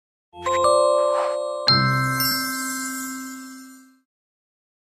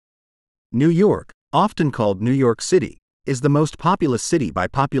New York, often called New York City, is the most populous city by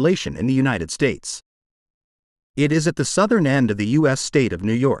population in the United States. It is at the southern end of the U.S. state of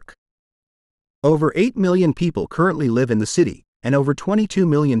New York. Over 8 million people currently live in the city, and over 22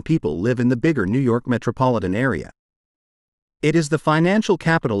 million people live in the bigger New York metropolitan area. It is the financial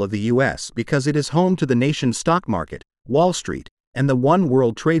capital of the U.S. because it is home to the nation's stock market, Wall Street, and the One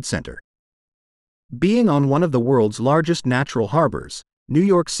World Trade Center. Being on one of the world's largest natural harbors, New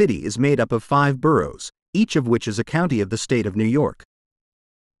York City is made up of 5 boroughs, each of which is a county of the state of New York.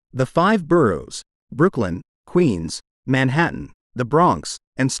 The 5 boroughs, Brooklyn, Queens, Manhattan, the Bronx,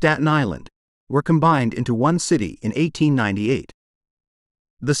 and Staten Island, were combined into one city in 1898.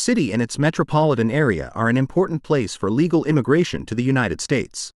 The city and its metropolitan area are an important place for legal immigration to the United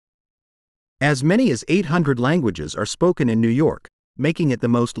States. As many as 800 languages are spoken in New York, making it the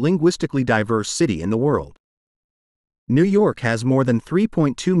most linguistically diverse city in the world. New York has more than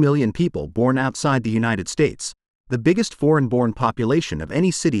 3.2 million people born outside the United States, the biggest foreign-born population of any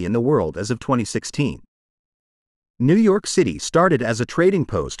city in the world as of 2016. New York City started as a trading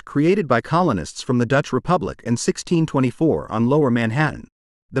post created by colonists from the Dutch Republic in 1624 on Lower Manhattan.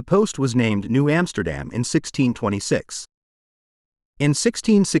 The post was named New Amsterdam in 1626. In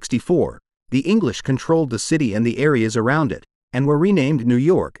 1664, the English controlled the city and the areas around it, and were renamed New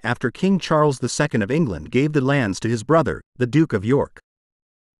York after King Charles II of England gave the lands to his brother, the Duke of York.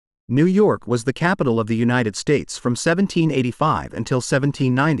 New York was the capital of the United States from 1785 until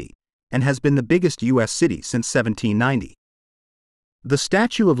 1790, and has been the biggest U.S. city since 1790. The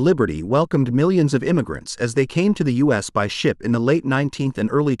Statue of Liberty welcomed millions of immigrants as they came to the U.S. by ship in the late 19th and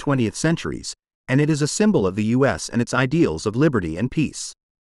early 20th centuries, and it is a symbol of the U.S. and its ideals of liberty and peace.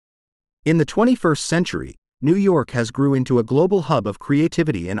 In the 21st century, New York has grew into a global hub of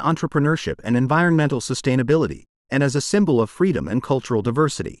creativity and entrepreneurship and environmental sustainability, and as a symbol of freedom and cultural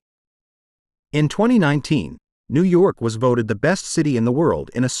diversity. In 2019, New York was voted the best city in the world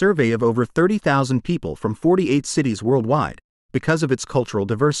in a survey of over 30,000 people from 48 cities worldwide, because of its cultural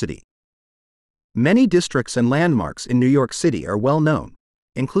diversity. Many districts and landmarks in New York City are well known,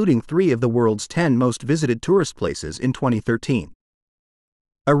 including 3 of the world's 10 most visited tourist places in 2013.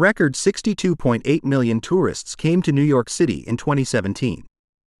 A record 62.8 million tourists came to New York City in 2017.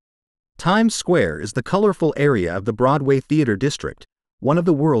 Times Square is the colorful area of the Broadway Theater District, one of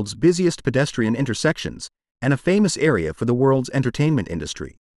the world's busiest pedestrian intersections, and a famous area for the world's entertainment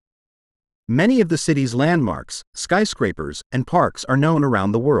industry. Many of the city's landmarks, skyscrapers, and parks are known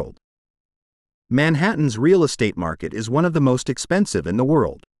around the world. Manhattan's real estate market is one of the most expensive in the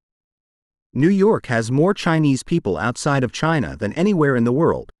world. New York has more Chinese people outside of China than anywhere in the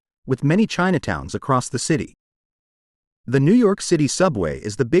world, with many Chinatowns across the city. The New York City subway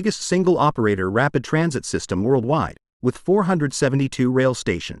is the biggest single-operator rapid transit system worldwide, with 472 rail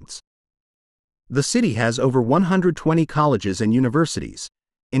stations. The city has over 120 colleges and universities,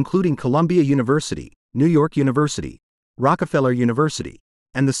 including Columbia University, New York University, Rockefeller University,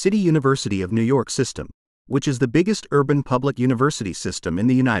 and the City University of New York system, which is the biggest urban public university system in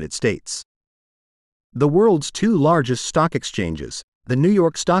the United States. The world's 2 largest stock exchanges, the New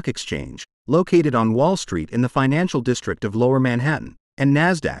York Stock Exchange, located on Wall Street in the financial district of Lower Manhattan, and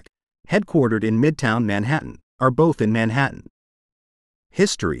NASDAQ, headquartered in Midtown Manhattan, are both in Manhattan.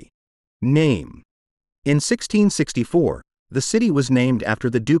 History. Name. In 1664, the city was named after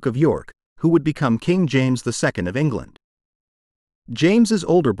the Duke of York, who would become King James II of England. James's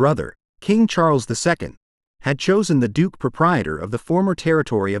older brother, King Charles II, had chosen the Duke proprietor of the former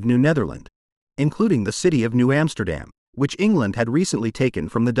territory of New Netherland, including the city of New Amsterdam, which England had recently taken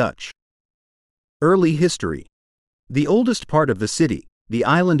from the Dutch. Early history. The oldest part of the city, the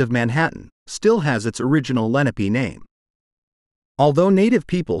island of Manhattan, still has its original Lenape name. Although native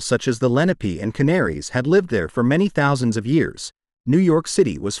people such as the Lenape and Canaries had lived there for many thousands of years, New York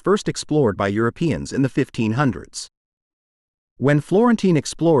City was first explored by Europeans in the 1500s. When Florentine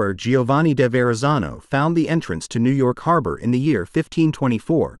explorer Giovanni da Verrazzano found the entrance to New York Harbor in the year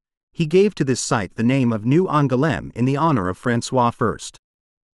 1524, he gave to this site the name of New Angoulême in the honor of François I.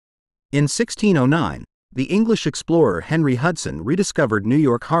 In 1609, the English explorer Henry Hudson rediscovered New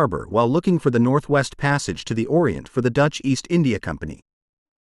York Harbor while looking for the Northwest Passage to the Orient for the Dutch East India Company.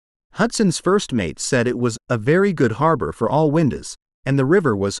 Hudson's first mate said it was a very good harbor for all winds, and the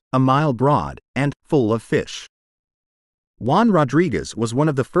river was a mile broad and full of fish. Juan Rodriguez was one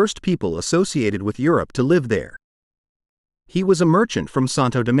of the first people associated with Europe to live there. He was a merchant from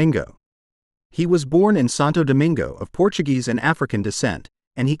Santo Domingo. He was born in Santo Domingo of Portuguese and African descent,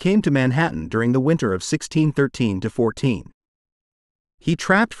 and he came to Manhattan during the winter of 1613–14. He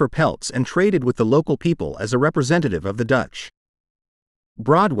trapped for pelts and traded with the local people as a representative of the Dutch.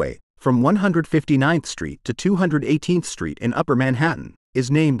 Broadway, from 159th Street to 218th Street in Upper Manhattan,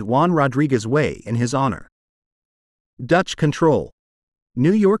 is named Juan Rodriguez Way in his honor. Dutch control.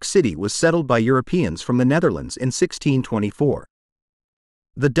 New York City was settled by Europeans from the Netherlands in 1624.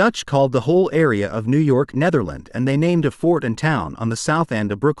 The Dutch called the whole area of New York Netherland, and they named a fort and town on the south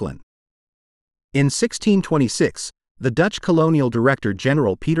end of Brooklyn. In 1626, the Dutch colonial director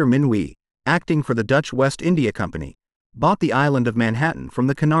General Peter Minuit, acting for the Dutch West India Company, bought the island of Manhattan from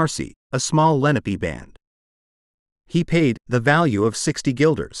the Canarsie, a small Lenape band. He paid the value of 60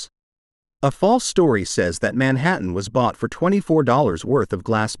 guilders. A false story says that Manhattan was bought for $24 worth of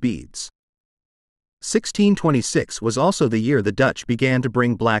glass beads. 1626 was also the year the Dutch began to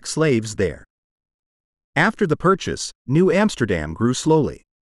bring black slaves there. After the purchase, New Amsterdam grew slowly.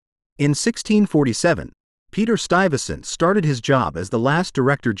 In 1647, Peter Stuyvesant started his job as the last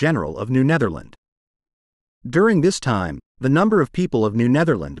Director General of New Netherland. During this time, the number of people of New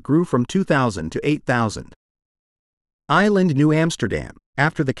Netherland grew from 2,000 to 8,000. Island New Amsterdam,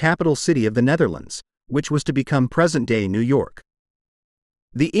 after the capital city of the Netherlands, which was to become present-day New York.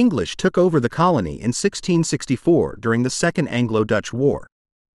 The English took over the colony in 1664 during the Second Anglo-Dutch War.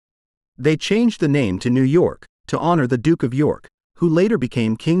 They changed the name to New York, to honor the Duke of York, who later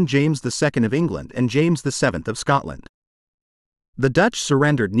became King James II of England and James VII of Scotland. The Dutch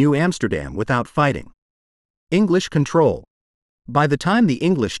surrendered New Amsterdam without fighting. English control. By the time the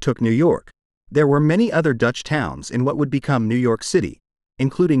English took New York, there were many other Dutch towns in what would become New York City,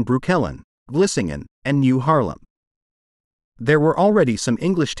 including Breukelen, Vlissingen, and New Harlem. There were already some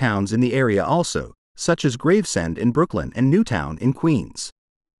English towns in the area also, such as Gravesend in Brooklyn and Newtown in Queens.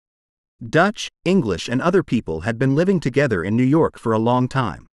 Dutch, English, and other people had been living together in New York for a long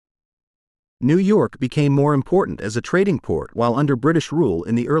time. New York became more important as a trading port while under British rule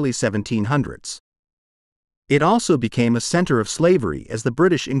in the early 1700s. It also became a center of slavery as the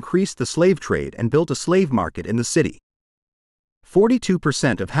British increased the slave trade and built a slave market in the city.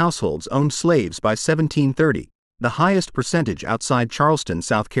 42% of households owned slaves by 1730, the highest percentage outside Charleston,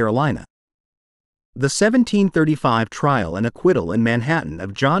 South Carolina. The 1735 trial and acquittal in Manhattan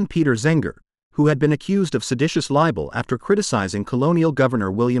of John Peter Zenger, who had been accused of seditious libel after criticizing colonial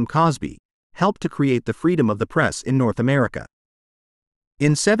governor William Cosby, helped to create the freedom of the press in North America.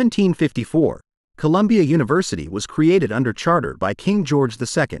 In 1754, Columbia University was created under charter by King George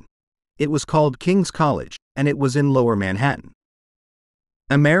II. It was called King's College, and it was in Lower Manhattan.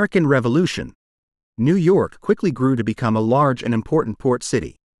 American Revolution. New York quickly grew to become a large and important port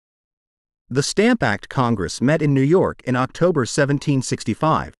city. The Stamp Act Congress met in New York in October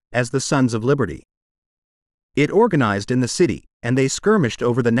 1765 as the Sons of Liberty. It organized in the city, and they skirmished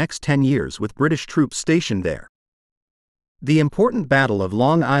over the next 10 years with British troops stationed there. The important Battle of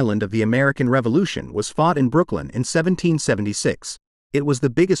Long Island of the American Revolution was fought in Brooklyn in 1776. It was the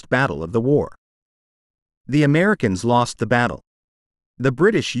biggest battle of the war. The Americans lost the battle. The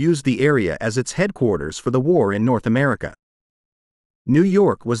British used the area as its headquarters for the war in North America. New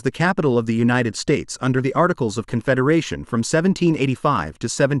York was the capital of the United States under the Articles of Confederation from 1785 to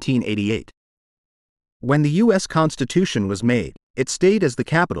 1788. When the U.S. Constitution was made, it stayed as the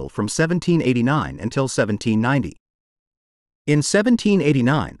capital from 1789 until 1790. In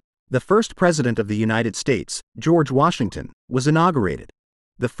 1789, the first President of the United States, George Washington, was inaugurated.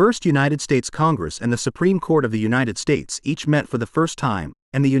 The first United States Congress and the Supreme Court of the United States each met for the first time,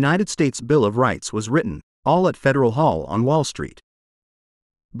 and the United States Bill of Rights was written, all at Federal Hall on Wall Street.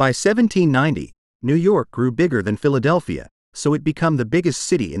 By 1790, New York grew bigger than Philadelphia, so it became the biggest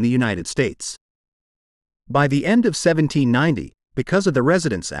city in the United States. By the end of 1790, because of the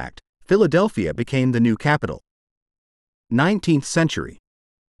Residence Act, Philadelphia became the new capital. 19th century.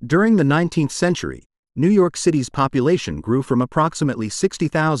 During the 19th century, New York City's population grew from approximately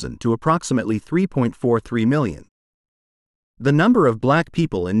 60,000 to approximately 3.43 million. The number of black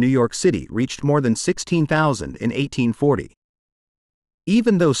people in New York City reached more than 16,000 in 1840.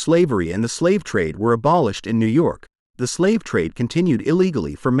 Even though slavery and the slave trade were abolished in New York, the slave trade continued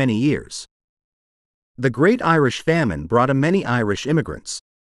illegally for many years. The Great Irish Famine brought many Irish immigrants.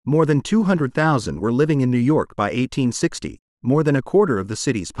 More than 200,000 were living in New York by 1860, more than a quarter of the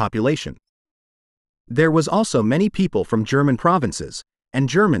city's population. There was also many people from German provinces, and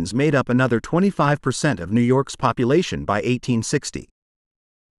Germans made up another 25% of New York's population by 1860.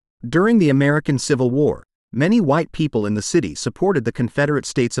 During the American Civil War, many white people in the city supported the Confederate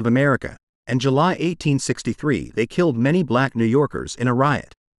States of America, and July 1863 they killed many black New Yorkers in a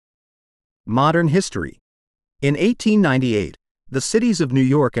riot. Modern history. In 1898, the cities of New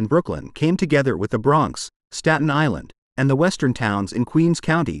York and Brooklyn came together with the Bronx, Staten Island, and the western towns in Queens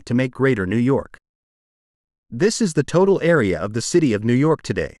County to make Greater New York. This is the total area of the city of New York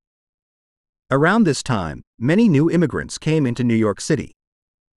today. Around this time, many new immigrants came into New York City.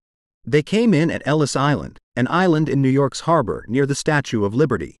 They came in at Ellis Island, an island in New York's harbor near the Statue of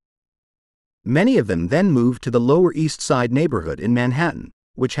Liberty. Many of them then moved to the Lower East Side neighborhood in Manhattan,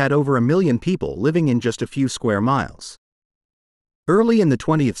 which had over 1 million people living in just a few square miles. Early in the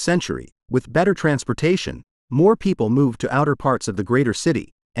 20th century, with better transportation, more people moved to outer parts of the greater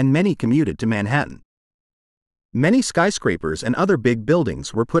city, and many commuted to Manhattan. Many skyscrapers and other big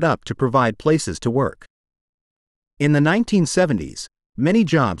buildings were put up to provide places to work. In the 1970s, many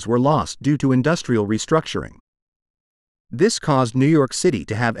jobs were lost due to industrial restructuring. This caused New York City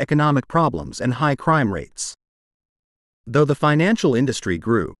to have economic problems and high crime rates. Though the financial industry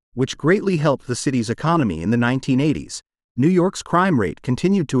grew, which greatly helped the city's economy in the 1980s, New York's crime rate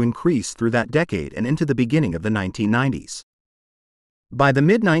continued to increase through that decade and into the beginning of the 1990s. By the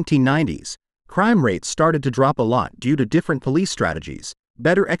mid-1990s, crime rates started to drop a lot due to different police strategies,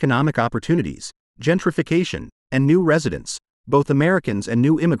 better economic opportunities, gentrification, and new residents, both Americans and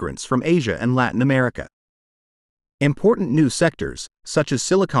new immigrants from Asia and Latin America. Important new sectors, such as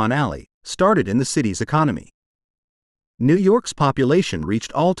Silicon Alley, started in the city's economy. New York's population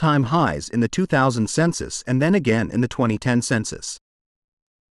reached all-time highs in the 2000 census and then again in the 2010 census.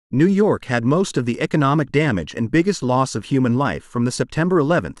 New York had most of the economic damage and biggest loss of human life from the September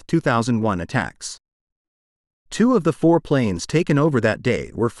 11, 2001 attacks. 2 of the 4 planes taken over that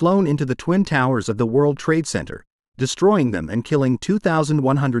day were flown into the Twin Towers of the World Trade Center, destroying them and killing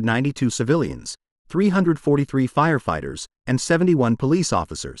 2,192 civilians, 343 firefighters, and 71 police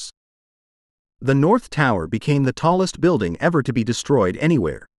officers. The North Tower became the tallest building ever to be destroyed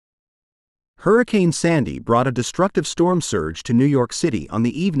anywhere. Hurricane Sandy brought a destructive storm surge to New York City on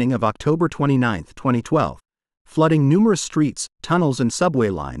the evening of October 29, 2012, flooding numerous streets, tunnels, and subway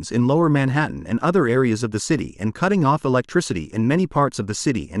lines in Lower Manhattan and other areas of the city and cutting off electricity in many parts of the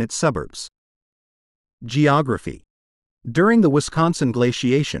city and its suburbs. Geography. During the Wisconsin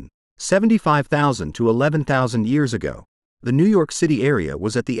glaciation, 75,000 to 11,000 years ago, the New York City area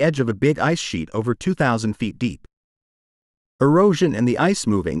was at the edge of a big ice sheet over 2,000 feet deep. Erosion and the ice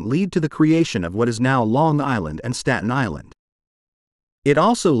moving lead to the creation of what is now Long Island and Staten Island. It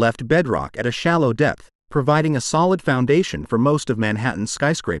also left bedrock at a shallow depth, providing a solid foundation for most of Manhattan's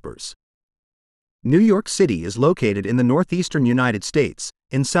skyscrapers. New York City is located in the northeastern United States,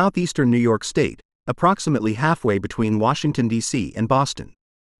 in southeastern New York State, approximately halfway between Washington, D.C. and Boston.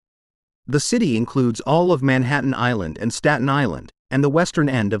 The city includes all of Manhattan Island and Staten Island, and the western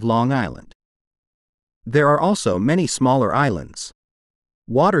end of Long Island. There are also many smaller islands.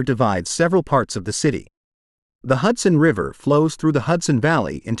 Water divides several parts of the city. The Hudson River flows through the Hudson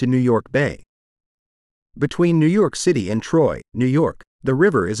Valley into New York Bay. Between New York City and Troy, New York, the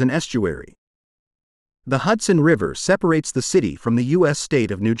river is an estuary. The Hudson River separates the city from the U.S.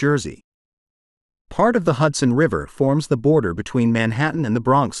 state of New Jersey. Part of the Hudson River forms the border between Manhattan and the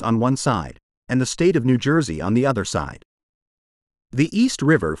Bronx on one side, and the state of New Jersey on the other side. The East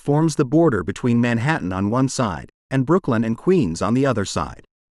River forms the border between Manhattan on one side, and Brooklyn and Queens on the other side.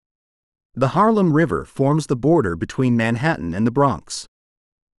 The Harlem River forms the border between Manhattan and the Bronx.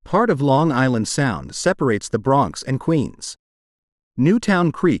 Part of Long Island Sound separates the Bronx and Queens.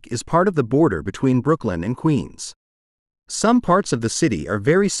 Newtown Creek is part of the border between Brooklyn and Queens. Some parts of the city are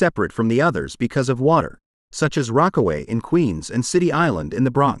very separate from the others because of water, such as Rockaway in Queens and City Island in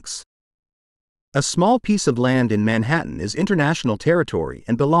the Bronx. A small piece of land in Manhattan is international territory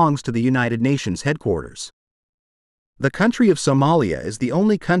and belongs to the United Nations headquarters. The country of Somalia is the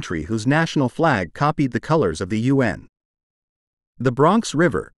only country whose national flag copied the colors of the UN. The Bronx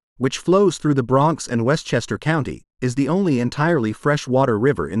River, which flows through the Bronx and Westchester County, is the only entirely freshwater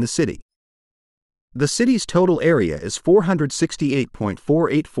river in the city. The city's total area is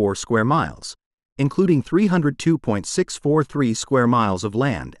 468.484 square miles, including 302.643 square miles of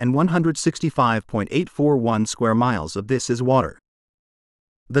land and 165.841 square miles of this is water.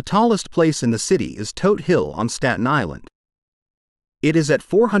 The tallest place in the city is Tote Hill on Staten Island. It is at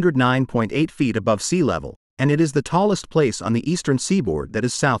 409.8 feet above sea level, and it is the tallest place on the eastern seaboard that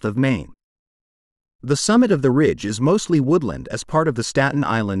is south of Maine. The summit of the ridge is mostly woodland as part of the Staten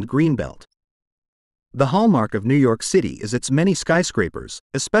Island Greenbelt. The hallmark of New York City is its many skyscrapers,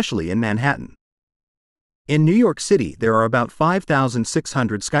 especially in Manhattan. In New York City there are about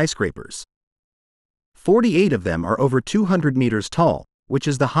 5,600 skyscrapers. 48 of them are over 200 meters tall, which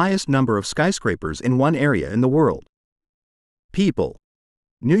is the highest number of skyscrapers in one area in the world. People.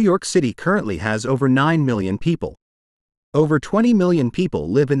 New York City currently has over 9 million people. Over 20 million people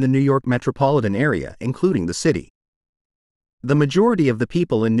live in the New York metropolitan area, including the city. The majority of the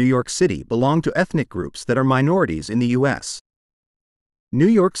people in New York City belong to ethnic groups that are minorities in the U.S. New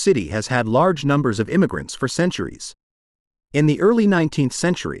York City has had large numbers of immigrants for centuries. In the early 19th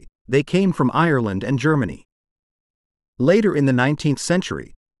century, they came from Ireland and Germany. Later in the 19th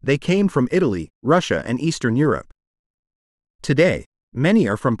century, they came from Italy, Russia, and Eastern Europe. Today, many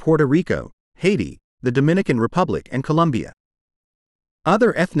are from Puerto Rico, Haiti, the Dominican Republic, and Colombia.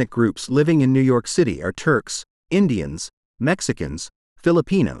 Other ethnic groups living in New York City are Turks, Indians, Mexicans,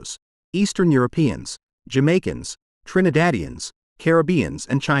 Filipinos, Eastern Europeans, Jamaicans, Trinidadians, Caribbeans,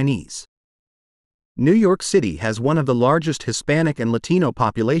 and Chinese. New York City has one of the largest Hispanic and Latino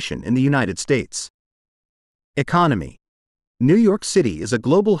population in the United States. Economy. New York City is a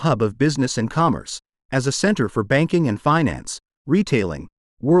global hub of business and commerce, as a center for banking and finance, retailing,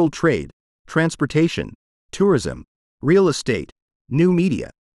 world trade, transportation, tourism, real estate, new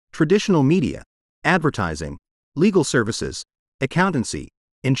media, traditional media, advertising, legal services, accountancy,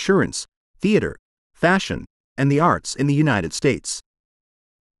 insurance, theater, fashion, and the arts in the United States.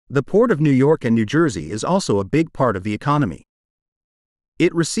 The Port of New York and New Jersey is also a big part of the economy.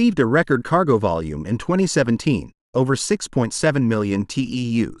 It received a record cargo volume in 2017, over 6.7 million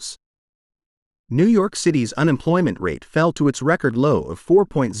TEUs. New York City's unemployment rate fell to its record low of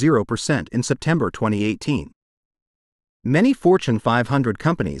 4.0% in September 2018. Many Fortune 500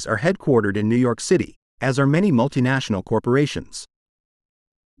 companies are headquartered in New York City, as are many multinational corporations.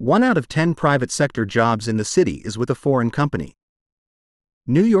 1 out of 10 private sector jobs in the city is with a foreign company.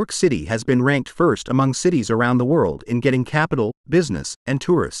 New York City has been ranked first among cities around the world in getting capital, business, and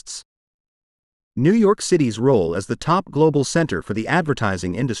tourists. New York City's role as the top global center for the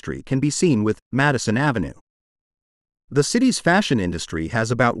advertising industry can be seen with Madison Avenue. The city's fashion industry has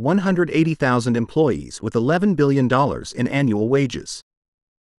about 180,000 employees with $11 billion in annual wages.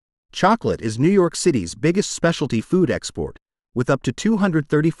 Chocolate is New York City's biggest specialty food export, with up to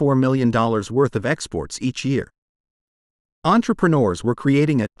 $234 million worth of exports each year. Entrepreneurs were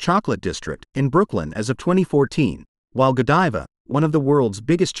creating a chocolate district in Brooklyn as of 2014, while Godiva, one of the world's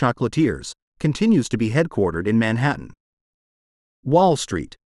biggest chocolatiers, continues to be headquartered in Manhattan. Wall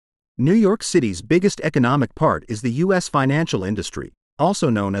Street. New York City's biggest economic part is the U.S. financial industry, also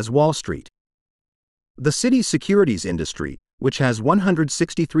known as Wall Street. The city's securities industry, which has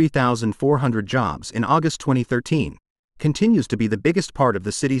 163,400 jobs in August 2013, continues to be the biggest part of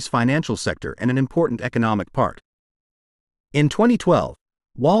the city's financial sector and an important economic part. In 2012,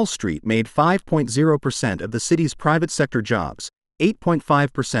 Wall Street made 5.0% of the city's private sector jobs,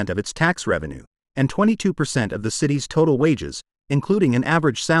 8.5% of its tax revenue, and 22% of the city's total wages, including an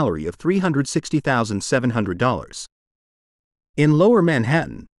average salary of $360,700. In Lower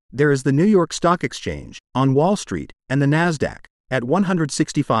Manhattan, there is the New York Stock Exchange, on Wall Street, and the NASDAQ, at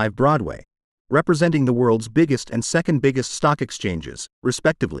 165 Broadway, representing the world's biggest and second biggest stock exchanges,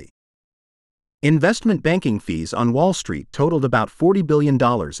 respectively. Investment banking fees on Wall Street totaled about $40 billion in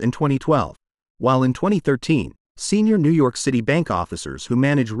 2012, while in 2013, senior New York City bank officers who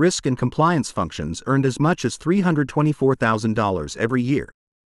manage risk and compliance functions earned as much as $324,000 every year.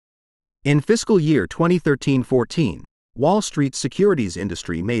 In fiscal year 2013-14, Wall Street's securities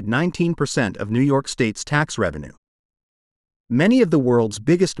industry made 19% of New York State's tax revenue. Many of the world's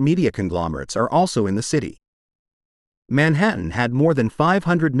biggest media conglomerates are also in the city. Manhattan had more than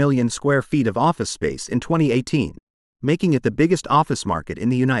 500 million square feet of office space in 2018, making it the biggest office market in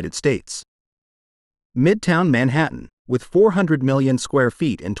the United States. Midtown Manhattan, with 400 million square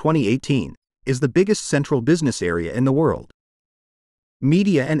feet in 2018, is the biggest central business area in the world.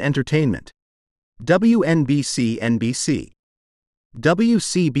 Media and entertainment. WNBC-NBC,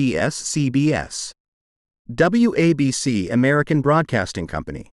 WCBS-CBS, WABC American Broadcasting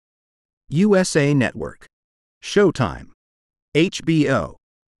Company, USA Network, Showtime, HBO.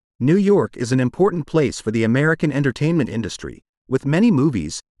 New York is an important place for the American entertainment industry, with many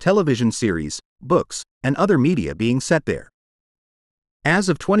movies, television series, books, and other media being set there. As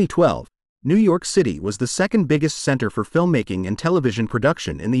of 2012, New York City was the second biggest center for filmmaking and television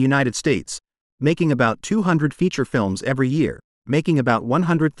production in the United States, making about 200 feature films every year, making about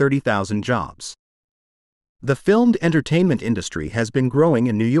 130,000 jobs. The filmed entertainment industry has been growing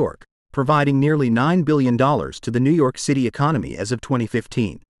in New York, providing nearly $9 billion to the New York City economy as of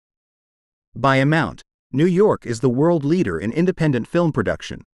 2015. By amount, New York is the world leader in independent film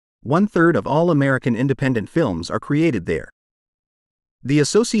production. 1/3 of all American independent films are created there. The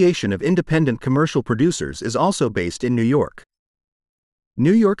Association of Independent Commercial Producers is also based in New York.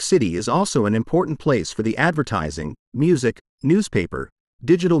 New York City is also an important place for the advertising, music, newspaper,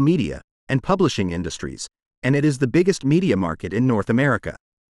 digital media, and publishing industries, and it is the biggest media market in North America.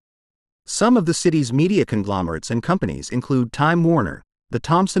 Some of the city's media conglomerates and companies include Time Warner, the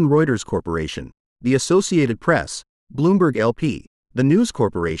Thomson Reuters Corporation, the Associated Press, Bloomberg LP, the News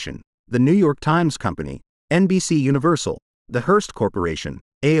Corporation, the New York Times Company, NBC Universal, the Hearst Corporation,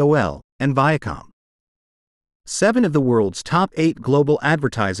 AOL, and Viacom. 7 of the world's top 8 global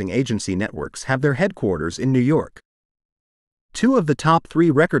advertising agency networks have their headquarters in New York. 2 of the top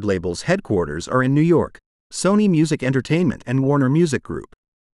 3 record labels' headquarters are in New York: Sony Music Entertainment and Warner Music Group.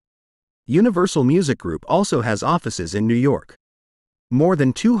 Universal Music Group also has offices in New York. More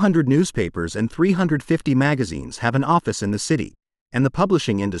than 200 newspapers and 350 magazines have an office in the city, and the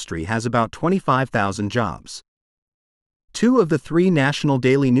publishing industry has about 25,000 jobs. 2 of the 3 national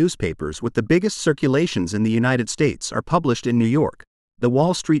daily newspapers with the biggest circulations in the United States are published in New York: The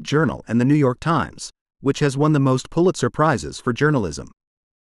Wall Street Journal and The New York Times, which has won the most Pulitzer Prizes for journalism.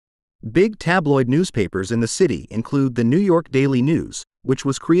 Big tabloid newspapers in the city include the New York Daily News, which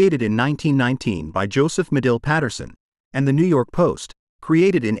was created in 1919 by Joseph Medill Patterson, and the New York Post,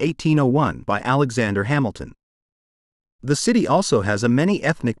 created in 1801 by Alexander Hamilton. The city also has a many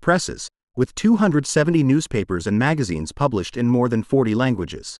ethnic presses, with 270 newspapers and magazines published in more than 40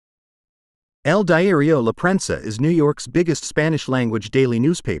 languages. El Diario La Prensa is New York's biggest Spanish-language daily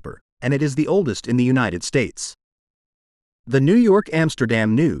newspaper, and it is the oldest in the United States. The New York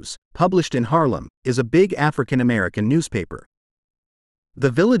Amsterdam News, published in Harlem, is a big African-American newspaper.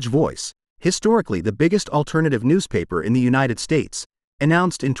 The Village Voice, historically the biggest alternative newspaper in the United States,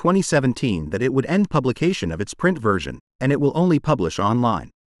 announced in 2017 that it would end publication of its print version, and it will only publish online.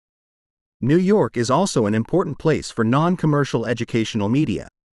 New York is also an important place for non-commercial educational media.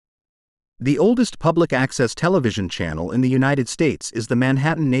 The oldest public access television channel in the United States is the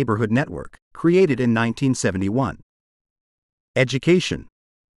Manhattan Neighborhood Network, created in 1971. Education.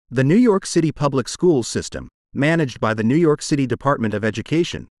 The New York City Public Schools system, managed by the New York City Department of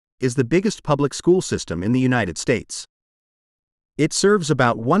Education, is the biggest public school system in the United States. It serves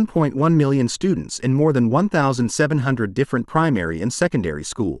about 1.1 million students in more than 1,700 different primary and secondary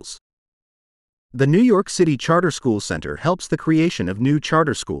schools. The New York City Charter School Center helps the creation of new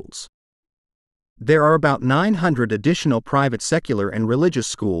charter schools. There are about 900 additional private secular and religious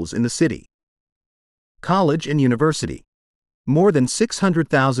schools in the city. College and university. More than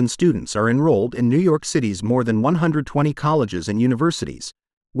 600,000 students are enrolled in New York City's more than 120 colleges and universities,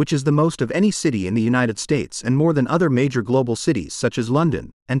 which is the most of any city in the United States and more than other major global cities such as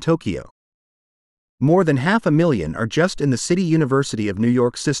London and Tokyo. More than 500,000 are just in the City University of New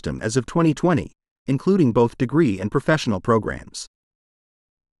York system as of 2020, including both degree and professional programs.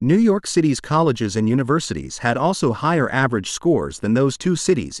 New York City's colleges and universities had also higher average scores than those 2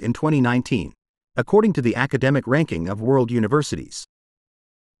 cities in 2019, according to the academic ranking of world universities.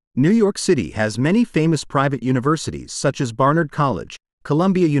 New York City has many famous private universities such as Barnard College,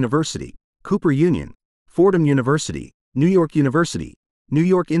 Columbia University, Cooper Union, Fordham University, New York University, New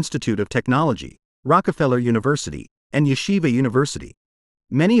York Institute of Technology, Rockefeller University, and Yeshiva University.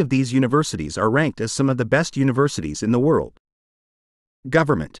 Many of these universities are ranked as some of the best universities in the world.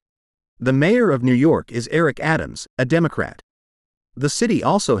 Government. The mayor of New York is Eric Adams, a Democrat. The city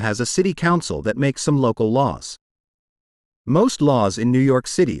also has a city council that makes some local laws. Most laws in New York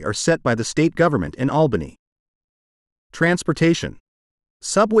City are set by the state government in Albany. Transportation.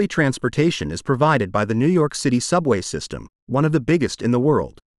 Subway transportation is provided by the New York City subway system, one of the biggest in the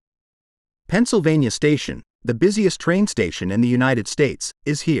world. Pennsylvania Station, the busiest train station in the United States,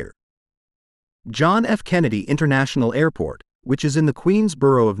 is here. John F. Kennedy International Airport, which is in the Queens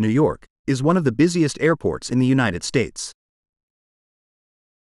borough of New York, is one of the busiest airports in the United States.